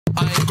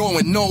I ain't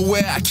going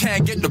nowhere, I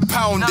can't get the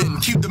pounding.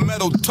 Keep the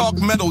metal talk,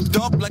 metaled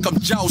up like I'm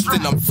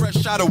jousting. I'm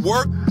fresh out of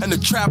work and the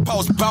trap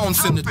house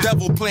bouncing. The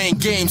devil playing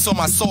games on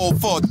my soul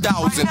for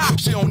 1,000.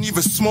 She don't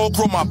even smoke,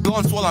 roll my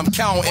blunts while I'm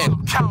counting.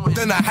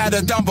 Then I had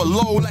her down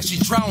below like she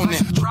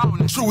drowning.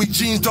 Chewy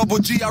jeans, double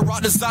G, I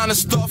rock designer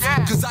stuff.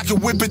 Cause I can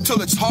whip it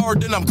till it's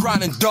hard, then I'm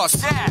grinding dust.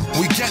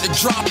 We get the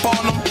drop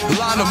on them,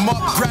 line them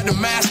up, grab the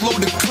mask,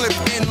 load the clip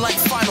in like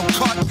Final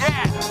Cut.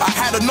 I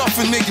had enough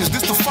of niggas,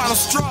 this the final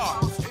straw.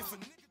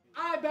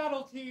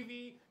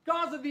 iBattleTV,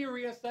 Cause of the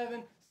Area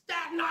 7,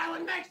 Staten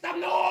Island, make some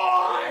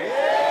noise!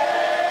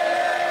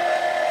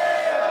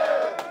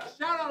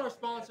 Shout out our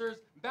sponsors,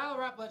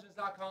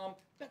 BattleRapLegends.com.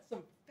 Got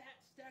some fat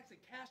stacks of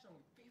cash on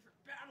favorite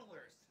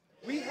battlers.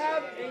 We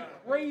have a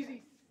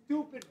crazy,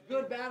 stupid,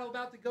 good battle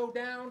about to go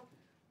down.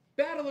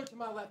 Battler to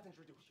my left,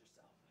 introduce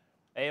yourself.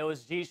 Hey, it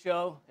was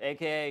Jisho,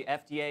 aka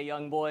FDA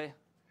Youngboy.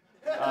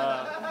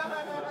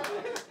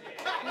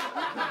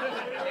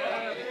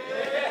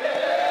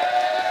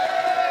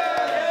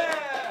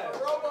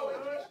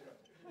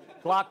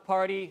 Block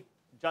Party,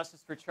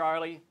 Justice for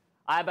Charlie.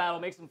 iBattle,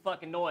 make some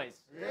fucking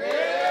noise.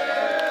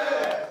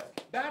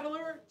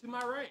 Battler to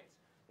my right.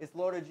 It's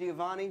Lord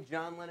Giovanni,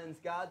 John Lennon's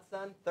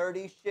godson.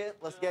 30 shit,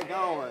 let's get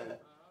going.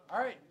 All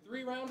right,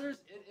 3 rounders.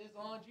 It is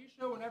on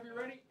Jisho. Whenever you're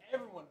ready,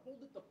 everyone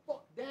hold it the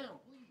fuck down,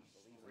 please.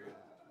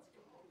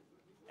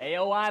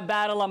 Ayo,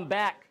 iBattle, I'm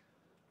back.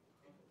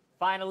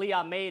 Finally,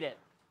 I made it.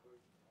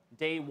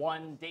 Day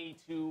 1, day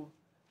 2,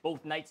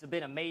 both nights have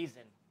been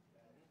amazing.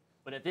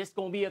 But if this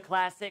gonna be a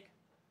classic,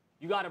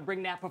 you gotta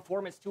bring that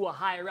performance to a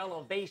higher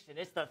elevation.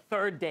 It's the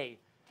 3rd day,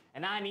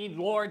 and I need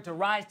Lord to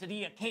rise to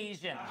the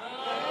occasion.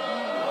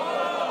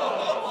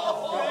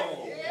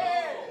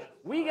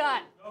 We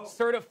got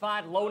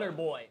certified loner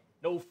boy,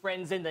 no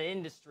friends in the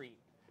industry.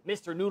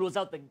 Mr. Noodles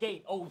out the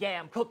gate, oh yeah,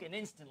 I'm cooking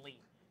instantly.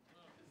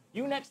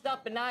 You next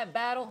up in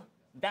iBattle,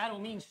 that'll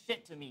mean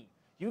shit to me.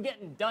 You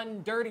getting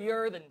done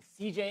dirtier than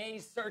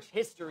CJA's search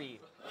history.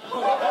 That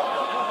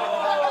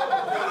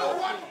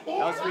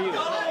was for you.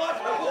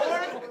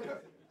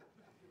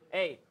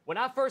 Hey, when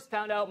I first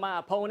found out my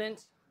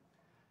opponent,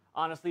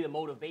 honestly, the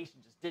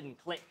motivation just didn't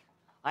click.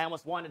 I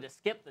almost wanted to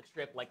skip the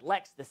trip like,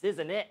 Lex, this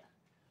isn't it.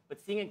 But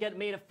seeing it get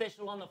made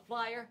official on the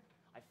flyer,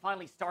 I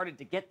finally started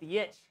to get the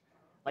itch.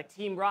 Like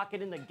Team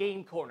Rocket in the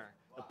game corner.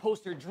 The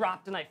poster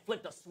dropped and I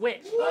flipped a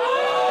switch.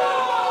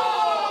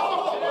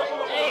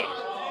 Hey.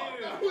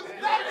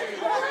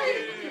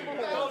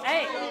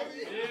 Hey.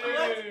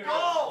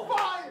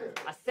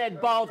 I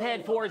said bald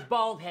head for his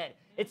bald head.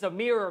 It's a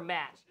mirror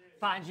match.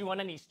 Find you on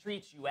any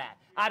streets you at.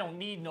 I don't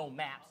need no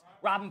maps.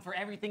 Rob him for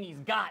everything he's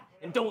got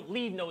and don't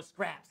leave no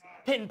scraps.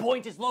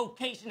 Pinpoint his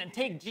location and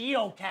take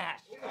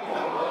geocache.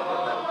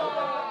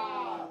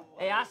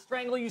 Hey, I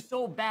strangle you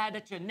so bad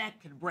that your neck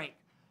could break.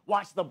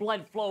 Watch the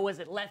blood flow as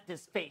it left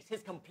his face.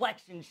 His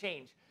complexion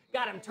changed.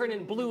 Got him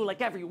turning blue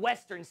like every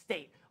western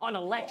state on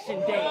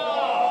election day.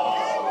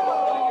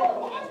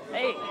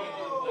 Hey,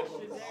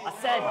 I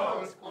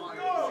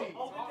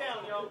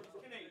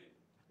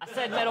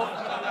said metal.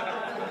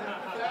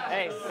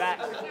 Hey,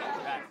 facts.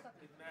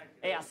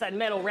 Hey, I said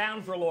metal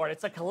round for Lord.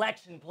 It's a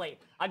collection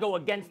plate. I go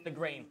against the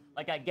grain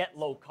like I get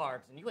low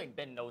carbs. And you ain't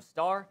been no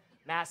star.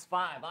 Mass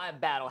 5,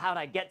 iBattle. How'd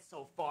I get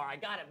so far? I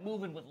got it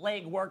moving with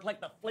leg work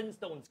like the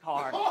Flintstones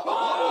card.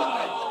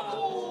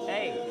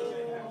 Hey,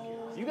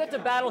 you get to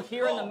battle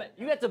here in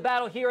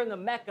the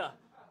Mecca,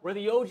 where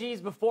the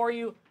OGs before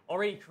you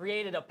already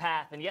created a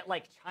path, and yet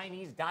like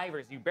Chinese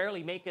divers, you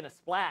barely making a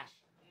splash.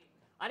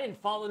 I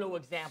didn't follow no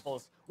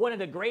examples. One of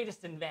the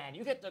greatest in Van.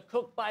 You get to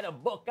cook by the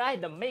book. I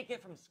had to make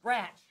it from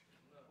scratch.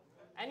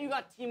 And you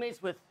got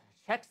teammates with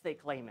checks they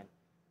claiming.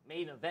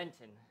 Main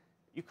eventing.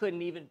 You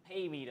couldn't even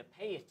pay me to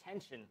pay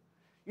attention.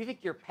 You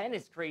think your pen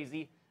is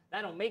crazy?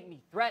 That'll make me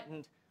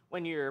threatened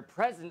when your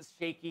presence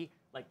shaky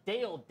like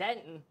Dale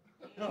Denton.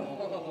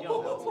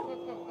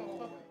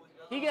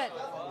 He get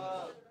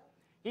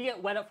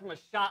wet up from a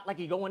shot like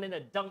he going in a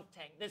dunk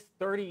tank. This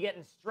 30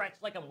 getting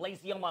stretched like I'm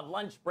lazy on my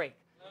lunch break.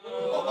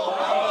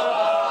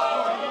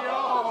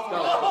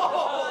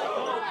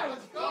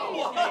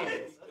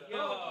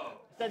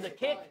 Said the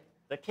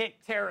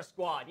kick terror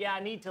squad. Yeah, I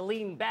need to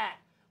lean back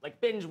like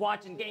binge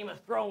watching Game of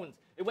Thrones.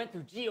 It went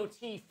through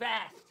GOT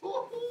fast.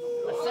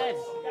 I said,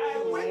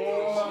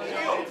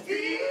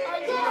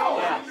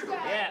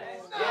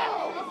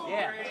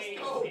 yeah.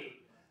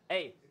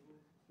 Hey,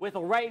 with a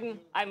writing,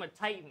 I'm a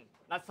titan.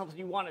 Not something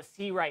you want to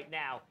see right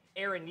now.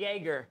 Aaron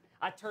Yeager,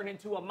 I turn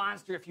into a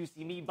monster if you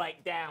see me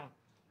bite down.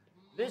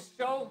 This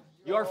show,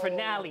 your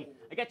finale.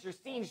 I got your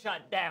scene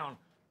shut down.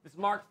 This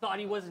Mark thought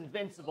he was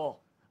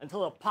invincible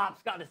until a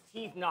pop's got his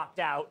teeth knocked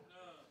out.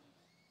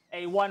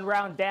 Hey, 1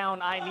 round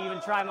down, I ain't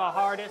even try my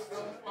hardest.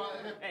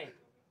 Hey,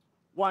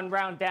 1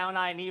 round down,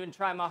 I ain't even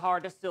try my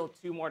hardest. Still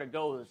 2 more to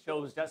go. The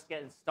show's just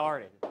getting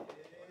started.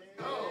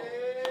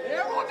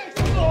 Everyone make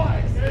some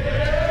noise!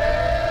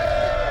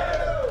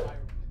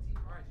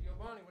 All right,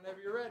 Giovanni,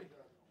 whenever you're ready.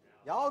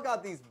 Y'all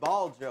got these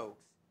ball jokes.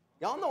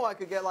 Y'all know I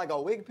could get like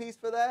a wig piece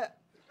for that?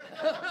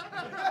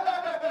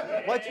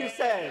 What you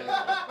say?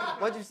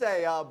 What'd you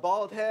say?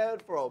 Bald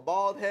head for a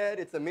bald head.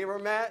 It's a mirror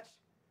match.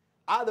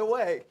 Either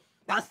way,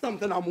 that's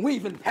something I'm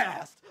weaving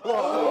past. Look.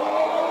 What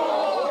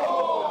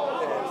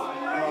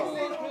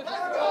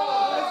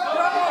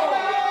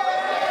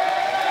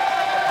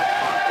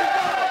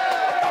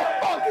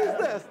the fuck is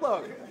this?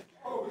 Look.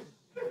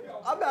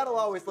 Our battle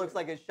always looks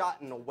like it's shot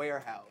in a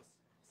warehouse,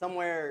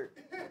 somewhere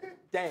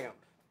damp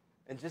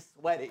and just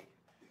sweaty.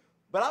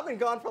 But I've been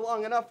gone for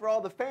long enough for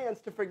all the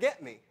fans to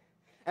forget me.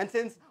 And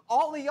since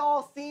all of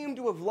y'all seem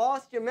to have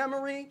lost your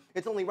memory,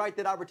 it's only right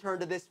that I return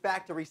to this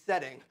factory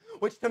setting,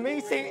 which to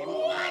me seems...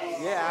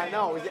 Yeah, I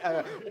know.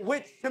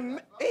 Which to me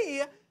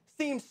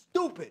seems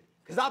stupid,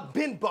 because I've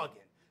been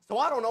bugging. So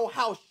I don't know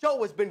how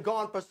show has been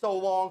gone for so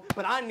long,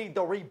 but I need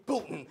the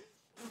rebooting.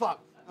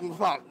 Fuck.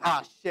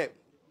 Ah, shit.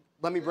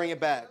 Let me bring it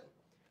back.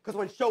 Because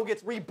when show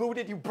gets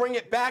rebooted, you bring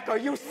it back. Are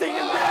you seeing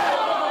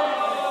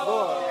that?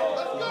 Look.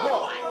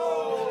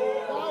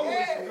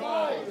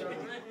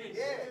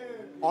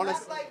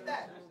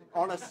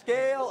 On a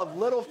scale of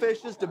little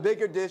fishes to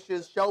bigger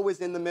dishes, show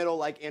is in the middle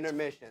like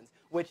intermissions,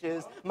 which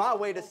is my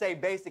way to say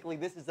basically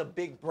this is a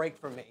big break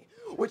for me,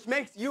 which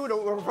makes you the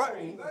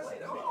reverse.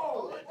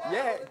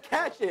 Yeah,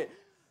 catch it.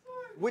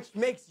 Which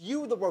makes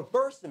you the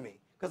reverse of me.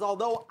 Because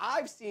although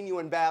I've seen you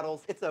in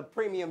battles, it's a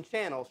premium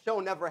channel. Show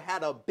never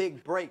had a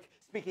big break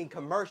speaking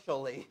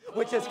commercially,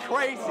 which is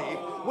crazy.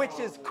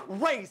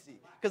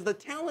 Because the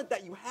talent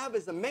that you have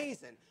is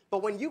amazing.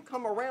 But when you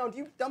come around,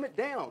 you dumb it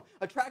down,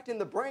 attracting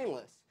the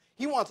brainless.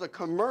 He wants a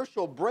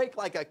commercial break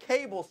like a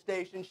cable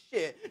station.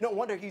 Shit, no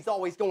wonder he's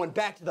always going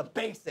back to the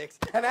basics.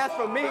 And as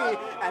for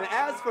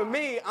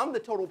me, I'm the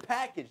total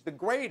package, the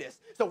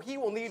greatest. So he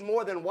will need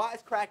more than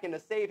wisecracking to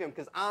save him,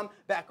 because I'm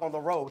back on the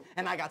road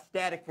and I got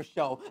static for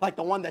show, like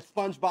the one that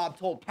SpongeBob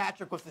told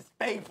Patrick was his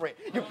favorite.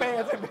 Your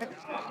fans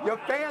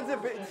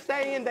have been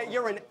saying that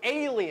you're an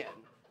alien.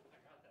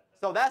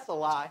 So that's a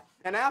lie.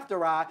 And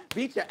after I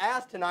beat your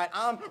ass tonight,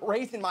 I'm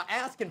raising my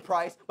asking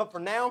price, but for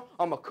now,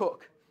 I'm a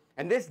cook.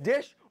 And this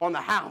dish on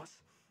the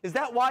house. Is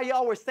that why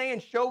y'all were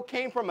saying show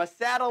came from a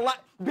satellite?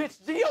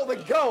 Bitch, Gio the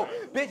GOAT.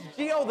 Bitch,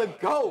 Gio the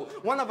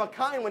GOAT. One of a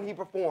kind when he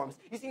performs.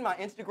 You seen my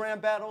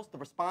Instagram battles, the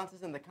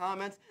responses in the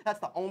comments? That's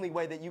the only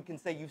way that you can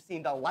say you've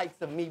seen the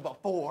likes of me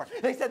before.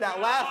 They said that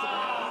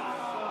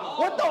last...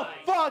 What the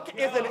fuck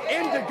is an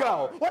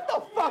indigo? What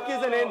the fuck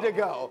is an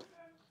indigo?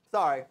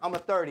 Sorry, I'm a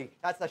 30.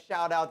 That's a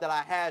shout out that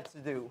I had to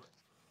do.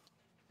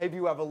 Have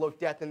you ever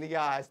looked death in the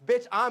eyes?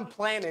 Bitch, I'm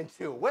planning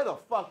to. Where the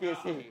fuck is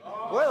he?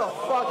 Where the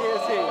fuck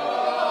is he?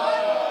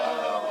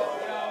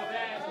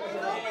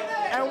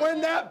 And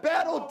when that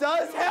battle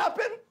does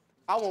happen,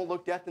 I won't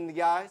look death in the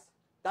eyes.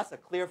 That's a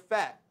clear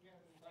fact.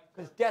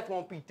 Because death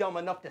won't be dumb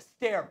enough to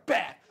stare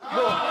back.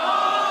 Look,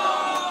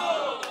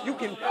 you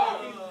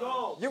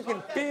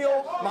can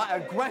feel my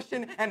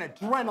aggression and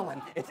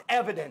adrenaline. It's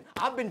evident.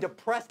 I've been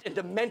depressed and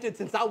demented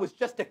since I was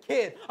just a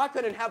kid. I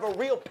couldn't have a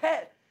real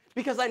pet,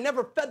 because I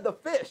never fed the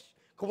fish.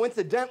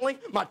 Coincidentally,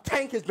 my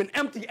tank has been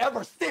empty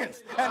ever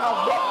since. And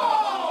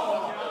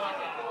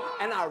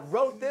I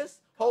wrote this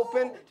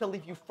hoping to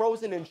leave you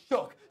frozen and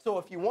shook. So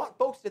if you want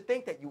folks to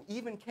think that you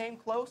even came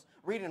close,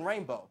 read in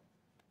Rainbow.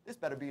 This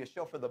better be a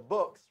show for the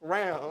books.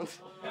 Round.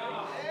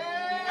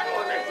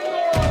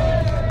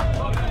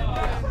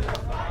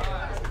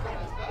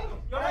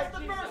 That's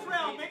the first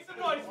round. Make some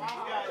noise for these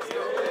guys.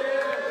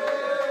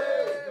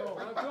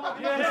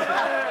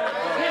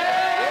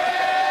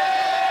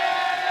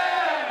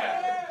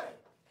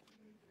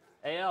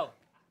 Hey, yo.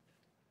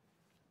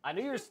 I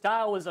knew your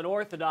style was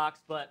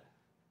unorthodox, but,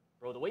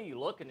 bro, the way you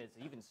looking is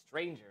even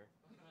stranger.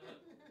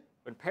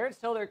 When parents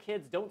tell their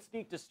kids don't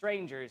speak to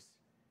strangers,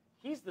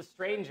 he's the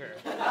stranger.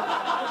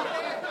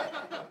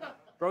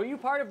 Bro, you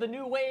part of the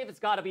new wave? It's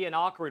gotta be an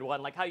awkward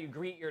one, like how you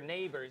greet your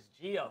neighbors.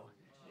 Gio.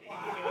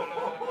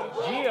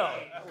 Gio.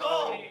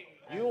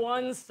 You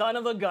one son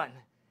of a gun.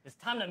 It's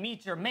time to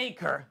meet your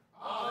maker.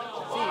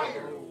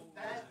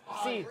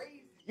 See,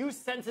 you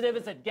sensitive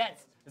as it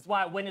gets. That's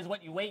why a win is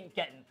what you ain't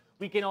getting.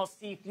 We can all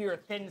see through your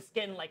thin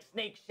skin like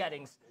snake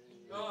sheddings.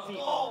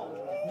 See,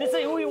 this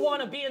ain't who you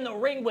want to be in the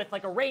ring with,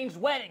 like arranged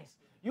weddings.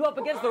 You up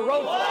against the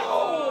ropes.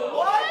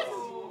 What?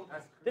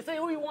 This ain't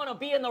who you want to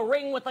be in the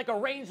ring with, like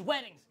arranged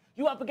weddings.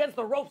 You up against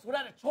the ropes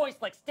without a choice,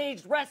 like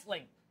staged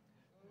wrestling.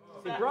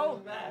 See,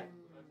 bro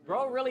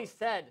really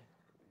said,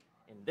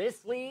 in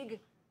this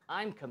league,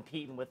 I'm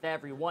competing with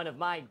every one of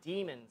my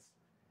demons.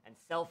 And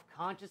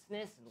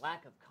self-consciousness and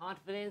lack of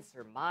confidence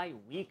are my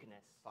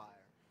weakness. Fire.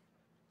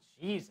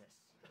 Jesus.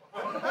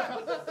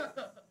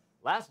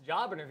 Last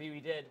job interview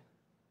he did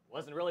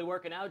wasn't really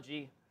working out,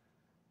 G.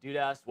 Dude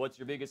asked, what's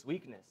your biggest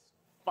weakness?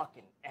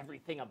 Fucking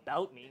everything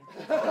about me.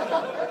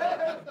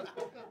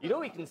 You know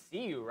we can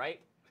see you, right?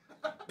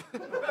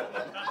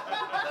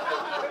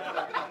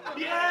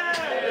 Yeah!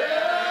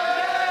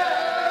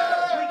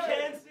 We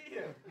can see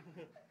you.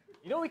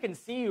 You know we can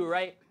see you,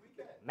 right?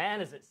 Man,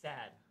 is it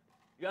sad.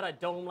 You got a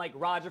dome like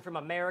Roger from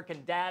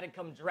American Dad and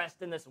come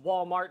dressed in this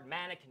Walmart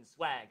mannequin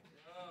swag.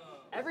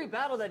 Every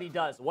battle that he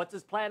does, what's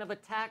his plan of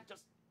attack?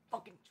 Just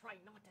fucking try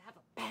not to have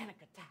a panic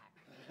attack.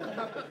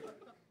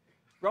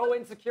 Bro,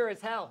 insecure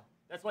as hell.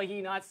 That's why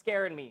he not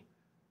scaring me.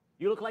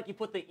 You look like you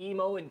put the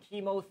emo in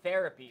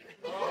chemotherapy.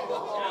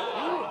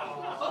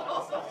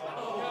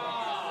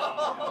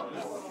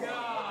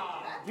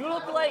 You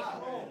look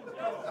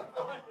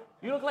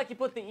like you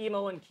put the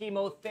emo in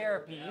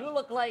chemotherapy. You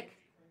look like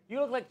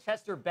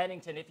Chester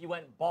Bennington if you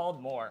went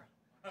bald more.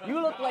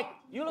 You look like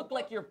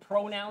your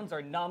pronouns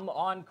are numb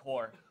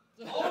encore.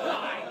 Hey.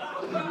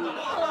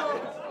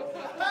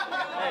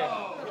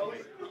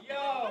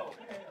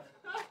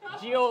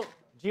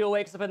 Gio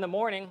wakes up in the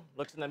morning,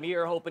 looks in the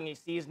mirror hoping he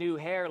sees new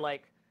hair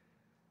like,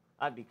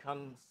 I've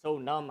become so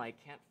numb I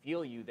can't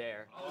feel you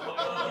there.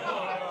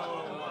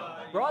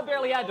 Bro, I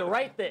barely had to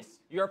write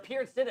this. Your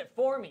appearance did it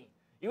for me.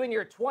 You in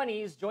your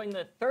 20s joined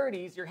the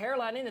 30s, your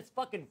hairline in its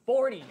fucking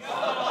 40s.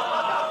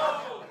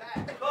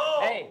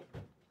 Hey,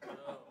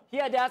 he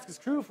had to ask his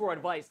crew for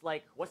advice,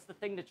 like, what's the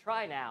thing to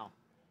try now?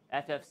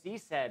 FFC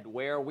said,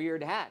 wear a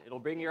weird hat. It'll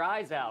bring your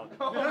eyes out.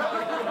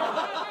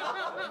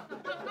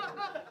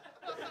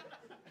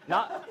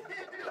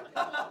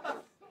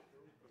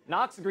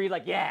 Knox agreed,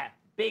 like, yeah,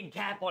 big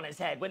cap on his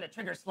head, when the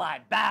trigger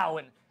slide, bow,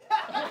 and...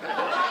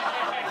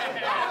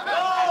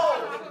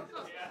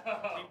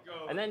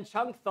 And then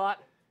Chunk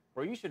thought,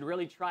 bro, you should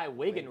really try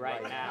wigging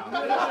right now.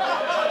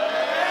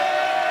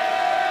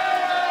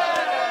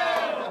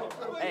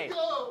 Hey,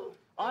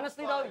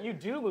 honestly, though, you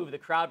do move the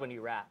crowd when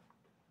you rap.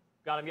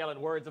 Got him yelling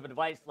words of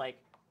advice like,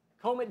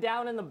 comb it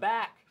down in the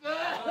back.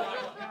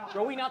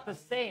 Bro, we not the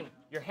same.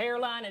 Your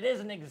hairline, it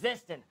isn't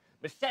existent.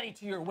 Machete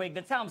to your wig,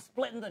 that's how I'm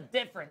splitting the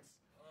difference.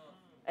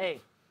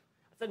 Hey,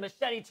 I said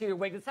machete to your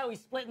wig, that's how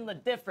he's splitting the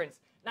difference.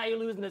 Now you're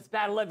losing this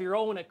battle of your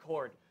own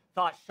accord.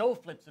 Thought show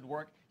flips would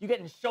work, you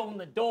getting shown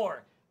the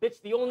door.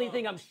 Bitch, the only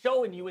thing I'm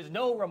showing you is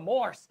no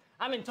remorse.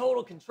 I'm in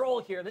total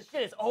control here, this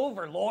shit is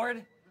over,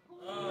 Lord.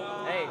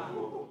 Hey,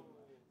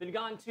 been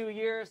gone 2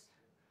 years,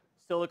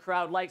 still the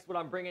crowd likes what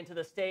I'm bringing to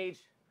the stage.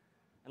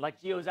 And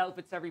like Gio's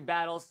outfits every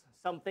battles,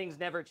 some things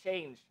never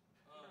change.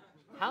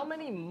 How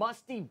many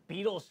musty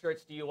Beatles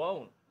shirts do you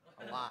own?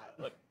 A lot.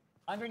 Look,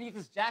 underneath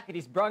his jacket,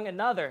 he's brung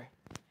another.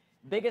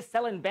 Biggest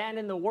selling band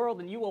in the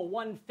world, and you a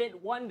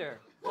one-fit wonder.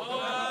 Let's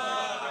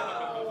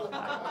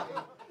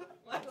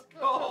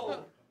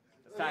go.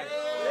 Sorry.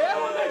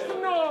 Everyone make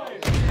some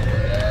noise!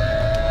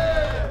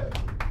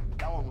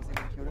 That one was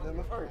even cuter than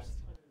the first.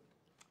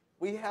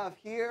 We have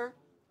here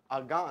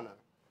Agana.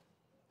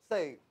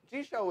 Say,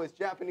 Jisho is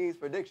Japanese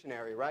for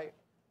dictionary, right?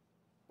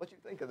 What you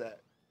think of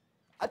that?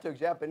 I took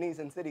Japanese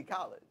in City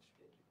College.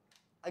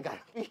 I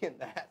gotta be in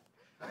that.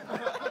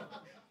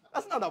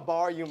 That's not a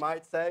bar, you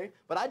might say,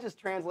 but I just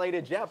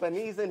translated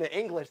Japanese into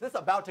English. This is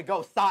about to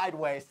go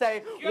sideways.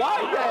 Say,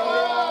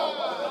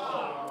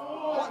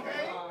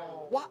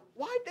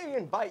 why'd they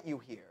invite you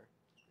here?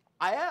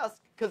 I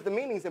ask because the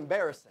meaning's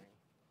embarrassing.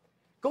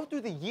 Go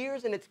through the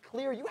years and it's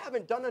clear you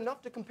haven't done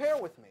enough to compare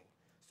with me.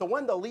 So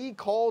when the league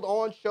called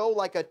on show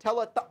like a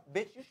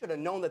bitch, you should have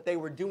known that they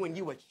were doing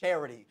you a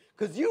charity.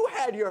 Because you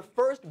had your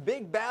first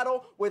big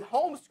battle with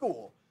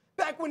homeschool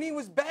back when he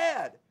was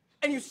bad.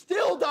 And you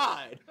still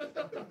died.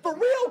 For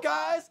real,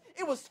 guys,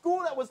 it was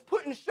school that was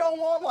putting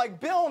show on like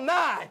Bill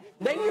Nye.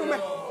 Then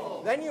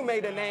you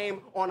made a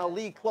name on a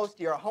league close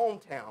to your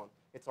hometown.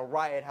 It's a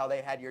riot how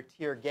they had your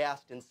tear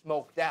gassed and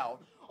smoked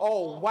out.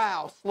 Oh,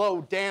 wow,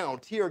 slow down.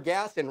 Tear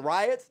gas and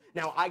riots?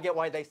 Now I get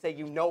why they say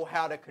you know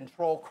how to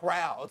control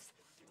crowds.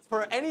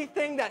 For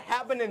anything that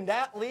happened in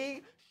that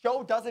league,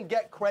 show doesn't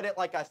get credit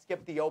like I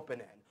skipped the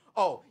opening.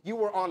 Oh, you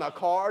were on a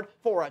card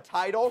for a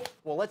title?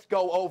 Well, let's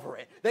go over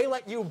it. They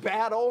let you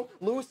battle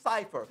Lou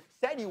Cypher.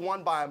 Said you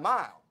won by a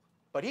mile.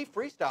 But he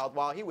freestyled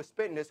while he was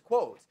spitting his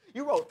quotes.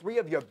 You wrote 3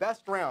 of your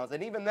best rounds,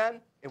 and even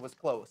then, it was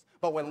close.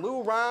 But when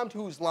Lou rhymed,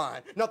 whose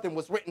line? Nothing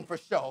was written for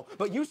show.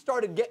 But you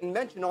started getting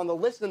mentioned on the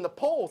list and the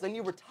polls, and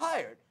you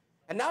retired.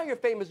 And now your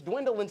fame is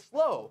dwindling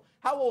slow.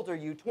 How old are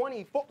you?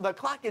 24? The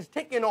clock is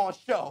ticking on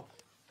show.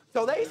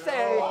 So they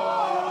say,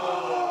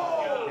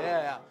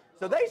 yeah.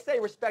 So they say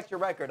respect your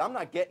record. I'm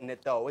not getting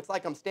it, though. It's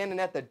like I'm standing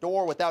at the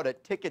door without a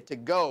ticket to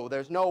go.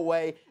 There's no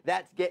way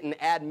that's getting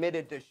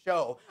admitted to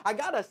show. I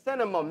gotta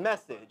send him a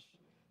message.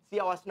 See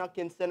how I snuck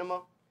in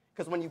cinema?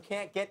 Because when you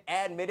can't get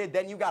admitted,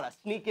 then you gotta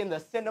sneak in the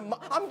cinema.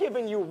 I'm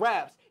giving you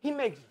raps. He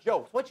makes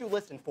jokes. What you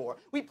listen for?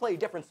 We play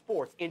different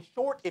sports. In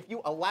short, if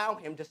you allow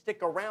him to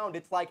stick around,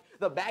 it's like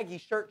the baggy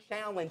shirt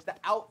challenge. The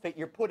outfit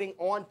you're putting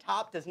on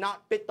top does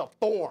not fit the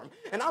form.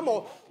 And I'm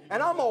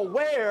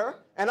aware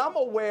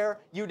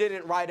you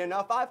didn't write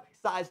enough. I've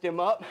sized him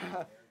up.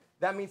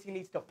 That means he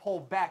needs to pull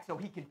back so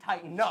he can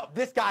tighten up.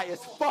 This guy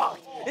is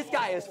fucked. This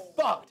guy is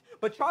fucked.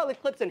 But Charlie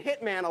Clips and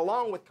Hitman,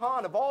 along with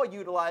Khan, have all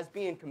utilized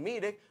being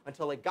comedic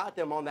until it got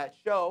them on that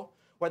show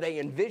where they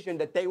envisioned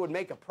that they would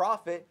make a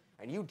profit,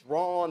 and you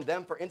draw on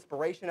them for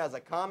inspiration as a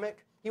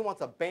comic. He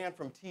wants a ban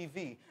from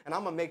TV, and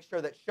I'm gonna make sure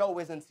that show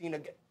isn't seen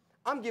again.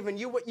 I'm giving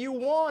you what you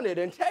wanted,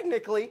 and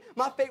technically,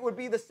 my fate would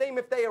be the same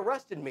if they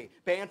arrested me.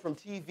 Banned from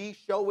TV,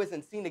 show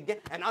isn't seen again,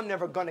 and I'm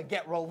never gonna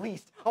get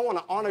released. I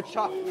wanna honor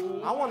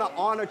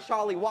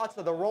Charlie Watts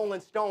of the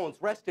Rolling Stones,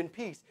 rest in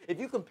peace. If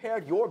you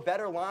compared your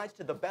better lines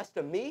to the best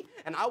of me,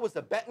 and I was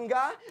a betting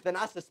guy, then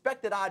I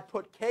suspected I'd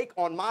put cake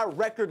on my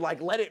record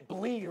like Let It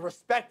Bleed,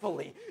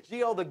 respectfully.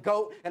 Gio the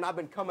GOAT, and I've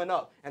been coming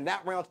up, and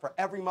that round's for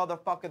every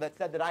motherfucker that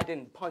said that I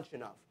didn't punch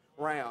enough.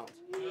 Round.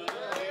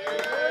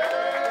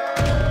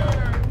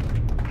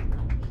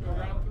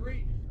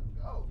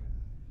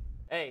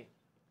 Hey,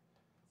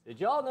 did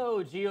y'all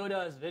know Gio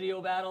does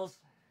video battles?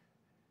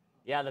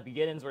 Yeah, the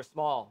beginnings were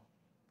small.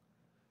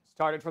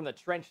 Started from the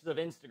trenches of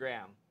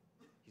Instagram.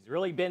 He's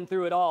really been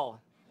through it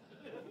all.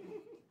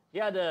 He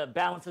had to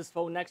balance his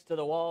phone next to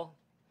the wall,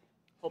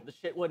 hope the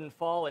shit wouldn't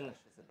fall, and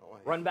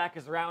run back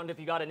his round if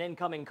you got an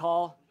incoming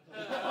call.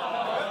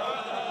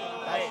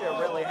 That shit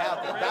really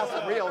happened.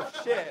 That's real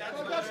shit.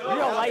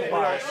 Real light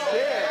bars.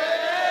 Shit.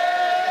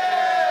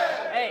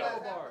 Hey,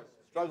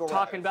 Struggle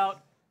talking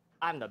about,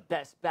 I'm the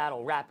best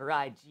battle rapper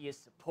IG is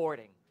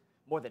supporting.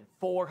 More than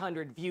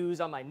 400 views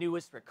on my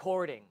newest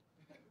recording.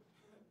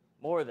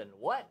 More than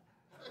what?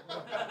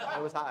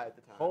 It was high at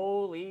the time.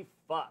 Holy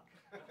fuck.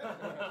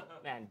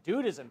 Man,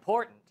 dude is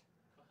important.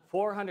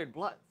 400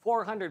 plus.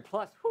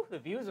 Whew, the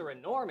views are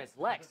enormous.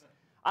 Lex,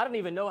 I don't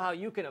even know how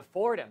you can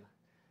afford him.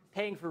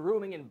 Paying for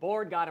rooming and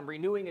board got him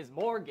renewing his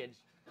mortgage.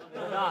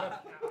 Nah,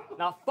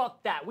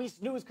 fuck that. We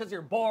snooze because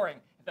you're boring.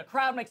 If the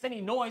crowd makes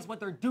any noise,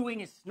 what they're doing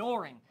is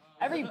snoring.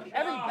 Every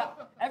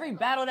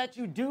battle that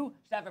you do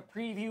should have a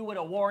preview with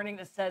a warning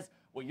that says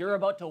what you're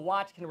about to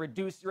watch can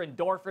reduce your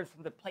endorphins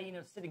from the pain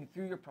of sitting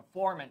through your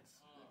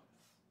performance.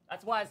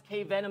 That's why his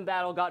K-Venom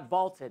battle got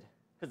vaulted,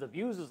 because the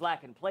views was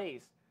lacking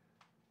plays.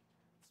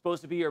 It's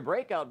supposed to be your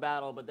breakout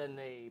battle, but then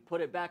they put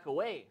it back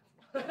away.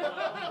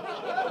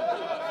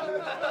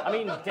 I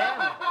mean,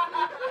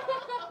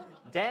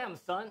 damn,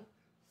 son.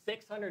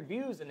 600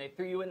 views and they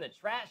threw you in the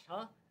trash,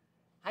 huh?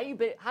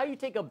 How you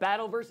take a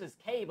battle versus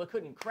K but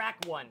couldn't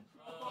crack one?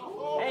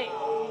 Hey,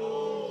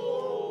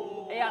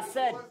 I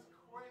said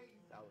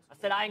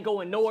I ain't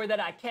going nowhere that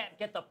I can't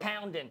get the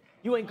pounding.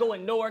 You ain't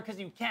going nowhere because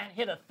you can't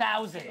hit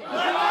 1,000.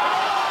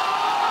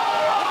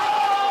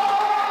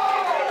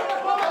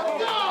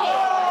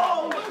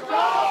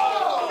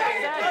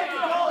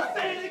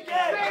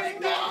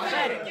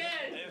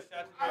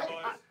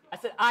 I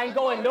said, I ain't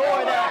going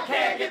nowhere that I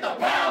can't get the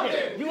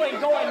pounding. You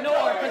ain't going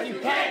nowhere because you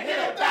can't hit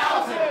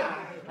 1,000.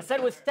 I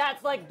said, with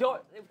stats like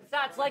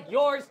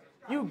yours,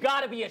 you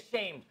gotta be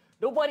ashamed.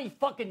 Nobody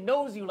fucking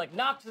knows you like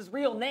Knox's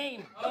real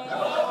name.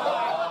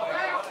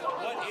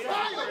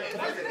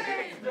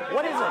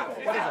 What is it?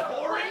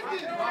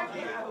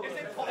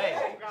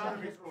 Hey,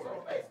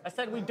 I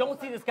said, we don't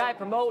see this guy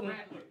promoting.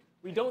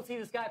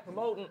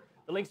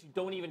 The links, you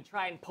don't even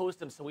try and post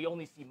them, so we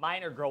only see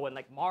minor growing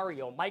like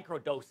Mario,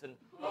 microdosing.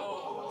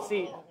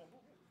 See,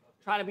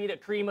 trying to be the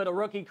cream of the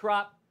rookie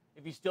crop.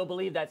 If you still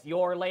believe that's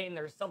your lane,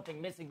 there's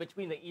something missing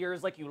between the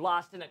ears like you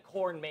lost in a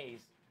corn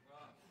maze.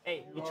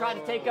 Hey, you tried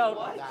to take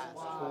out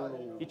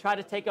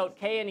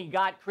K and he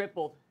got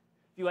crippled.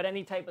 If you had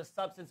any type of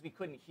substance, we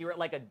couldn't hear it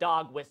like a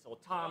dog whistle.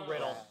 Tom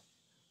Riddle.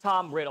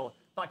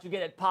 Thought you'd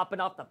get it popping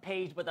off the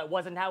page, but that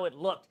wasn't how it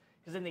looked.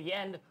 Because in the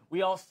end,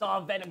 we all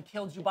saw Venom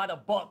killed you by the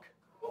book.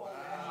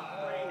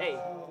 Hey,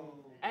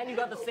 and you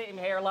got the same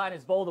hairline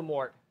as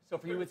Voldemort. So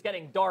for you, it's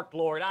getting Dark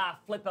Lord.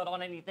 Flip out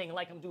on anything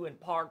like I'm doing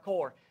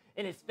parkour.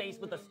 In his face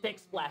with a stick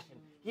splashing.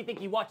 You think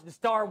he watching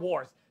Star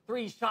Wars.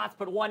 3 shots,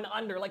 but 1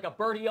 under like a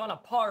birdie on a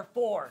par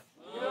 4.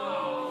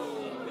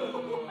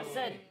 I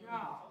said,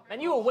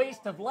 man, you a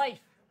waste of life.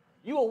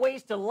 You a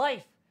waste of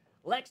life.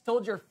 Lex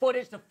told your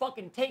footage to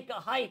fucking take a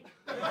hike.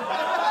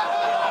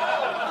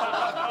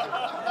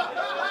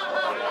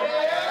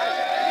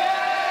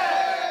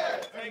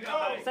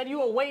 I said,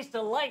 you a waste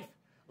of life.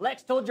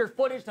 Lex told your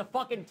footage to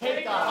fucking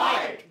take a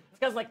hike. It's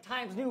because like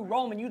Times New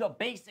Roman, you the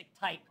basic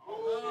type.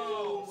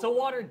 So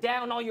watered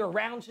down, all your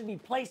rounds should be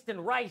placed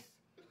in rice.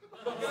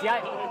 See,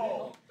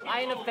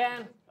 I ain't a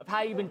fan of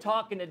how you've been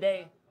talking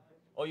today.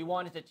 Oh, you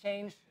wanted to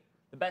change?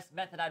 The best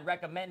method I'd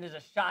recommend is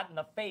a shot in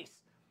the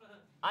face.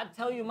 I'd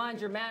tell you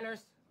mind your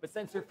manners, but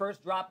since your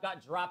first drop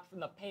got dropped from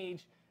the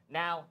page,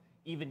 now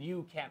even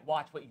you can't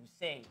watch what you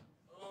say.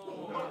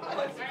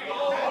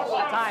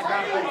 Time,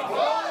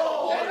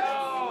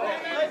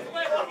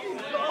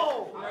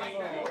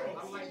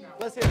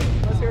 Let's hear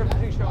it for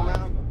Jisho,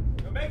 man.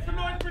 Make some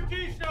noise for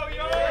Jisho,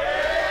 yo! All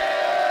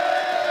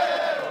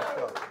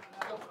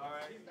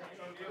right,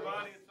 Lord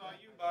Giovanni, it's on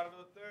you, bottom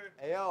of the third.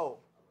 Hey, yo,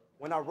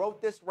 when I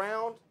wrote this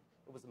round,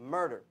 it was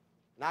murder,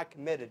 and I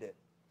committed it.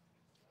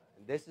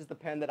 And this is the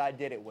pen that I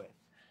did it with.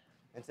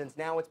 And since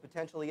now it's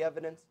potentially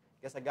evidence,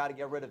 I guess I gotta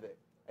get rid of it.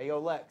 Hey, yo,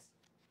 Lex,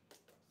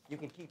 you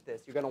can keep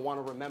this. You're gonna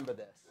wanna remember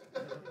this.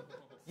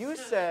 You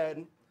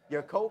said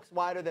your coke's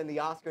wider than the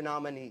Oscar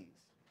nominees.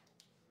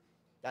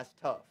 That's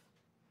tough.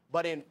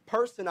 But in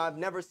person, I've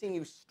never seen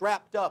you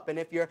strapped up. And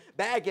if you're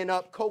bagging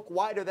up Coke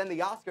wider than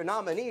the Oscar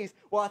nominees,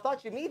 well, I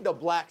thought you need the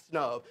black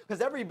snub.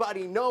 Because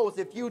everybody knows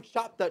if you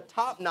chopped the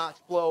top-notch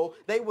flow,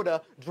 they would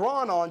have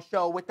drawn on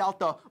show without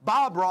the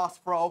Bob Ross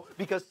fro.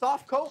 Because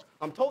soft Coke,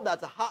 I'm told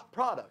that's a hot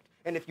product.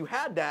 And if you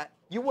had that,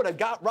 you would have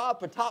got robbed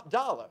for top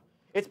dollar.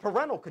 It's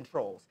parental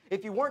controls.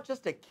 If you weren't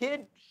just a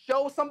kid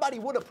show, somebody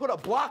would have put a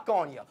block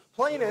on you.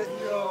 Plain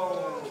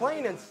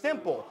and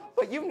simple.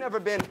 But you've never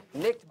been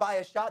nicked by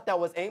a shot that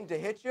was aimed to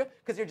hit you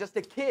because you're just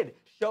a kid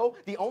show.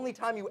 The only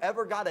time you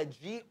ever got a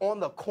G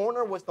on the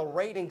corner was the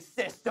rating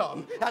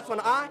system. That's when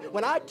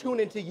I tune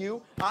into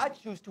you, I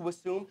choose to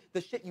assume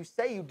the shit you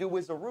say you do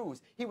is a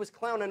ruse. He was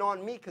clowning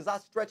on me because I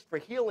stretched for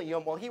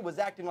helium while he was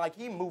acting like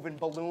he moving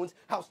balloons.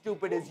 How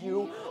stupid is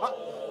you?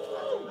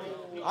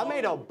 I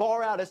made a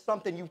bar out of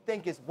something you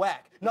think is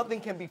whack. Nothing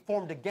can be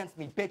formed against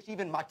me, bitch.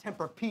 Even my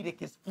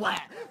Tempur-Pedic is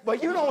flat.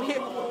 But you don't hear...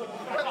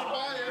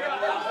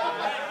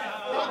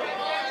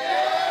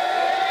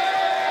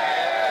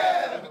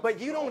 But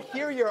you don't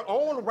hear your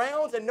own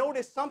rounds and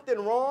notice something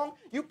wrong?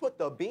 You put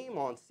the beam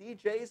on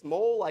CJ's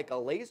mole like a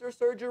laser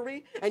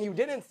surgery, and you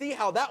didn't see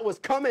how that was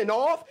coming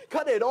off?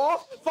 Cut it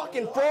off?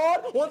 Fucking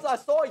fraud? Once I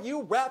saw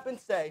you rap and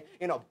say,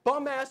 in a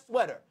bum-ass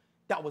sweater,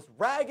 that was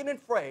ragged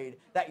and frayed,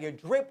 that your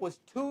drip was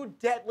too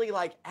deadly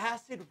like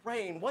acid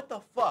rain. What the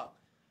fuck?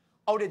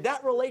 Oh, did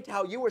that relate to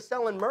how you were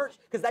selling merch?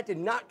 Because that did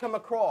not come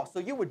across. So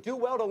you would do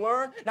well to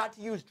learn not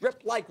to use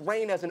drip like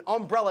rain as an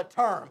umbrella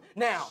term.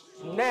 Now,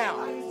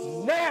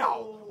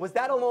 was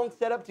that a long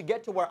setup to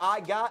get to where I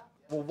got?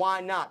 Well,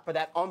 why not? For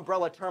that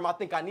umbrella term, I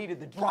think I needed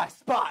the dry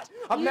spot.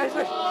 I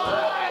measured...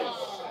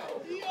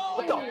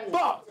 What the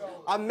fuck?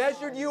 I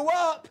measured you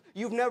up.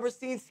 You've never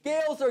seen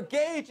scales or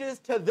gauges.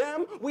 To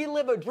them, we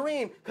live a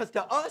dream. Because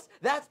to us,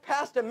 that's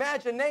past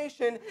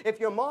imagination.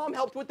 If your mom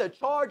helped with the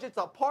charge, it's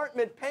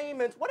apartment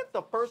payments. What if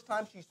the first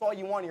time she saw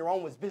you on your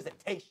own was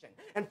visitation?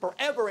 And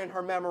forever in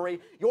her memory,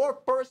 your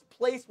first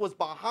place was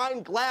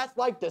behind glass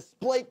like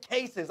display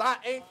cases. I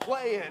ain't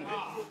playing.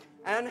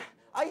 And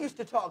I used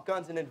to talk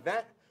guns and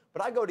invent,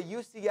 but I go to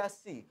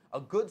UCSC, a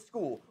good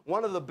school,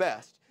 one of the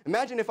best.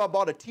 Imagine if I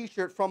bought a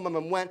t-shirt from them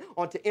and went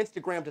onto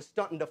Instagram to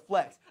stunt and to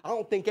flex. I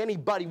don't think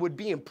anybody would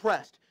be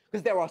impressed,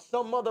 because there are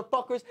some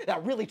motherfuckers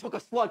that really took a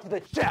slug to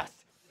the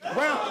chest.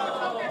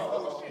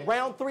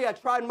 Round 3, I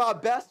tried my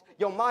best.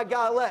 Yo, my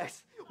guy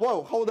Lex.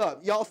 Whoa, hold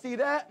up. Y'all see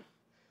that?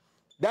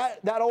 That's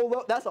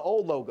an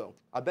old logo.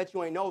 I bet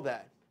you ain't know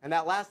that. And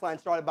that last line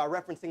started by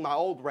referencing my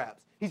old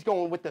raps. He's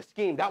going with the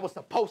scheme. That was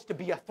supposed to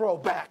be a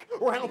throwback.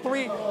 Round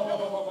 3,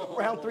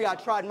 I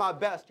tried my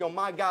best. Yo,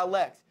 my guy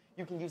Lex.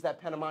 You can use that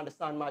pen of mine to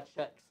sign my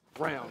checks.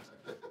 Round.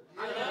 I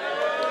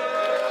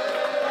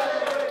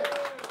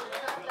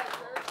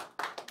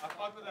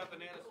fucked with that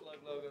banana slug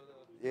logo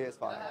though. Yeah, it's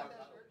fine.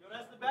 Yo,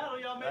 that's the battle.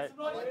 Y'all make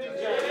some noise.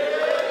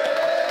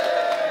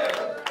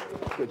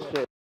 Good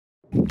shit.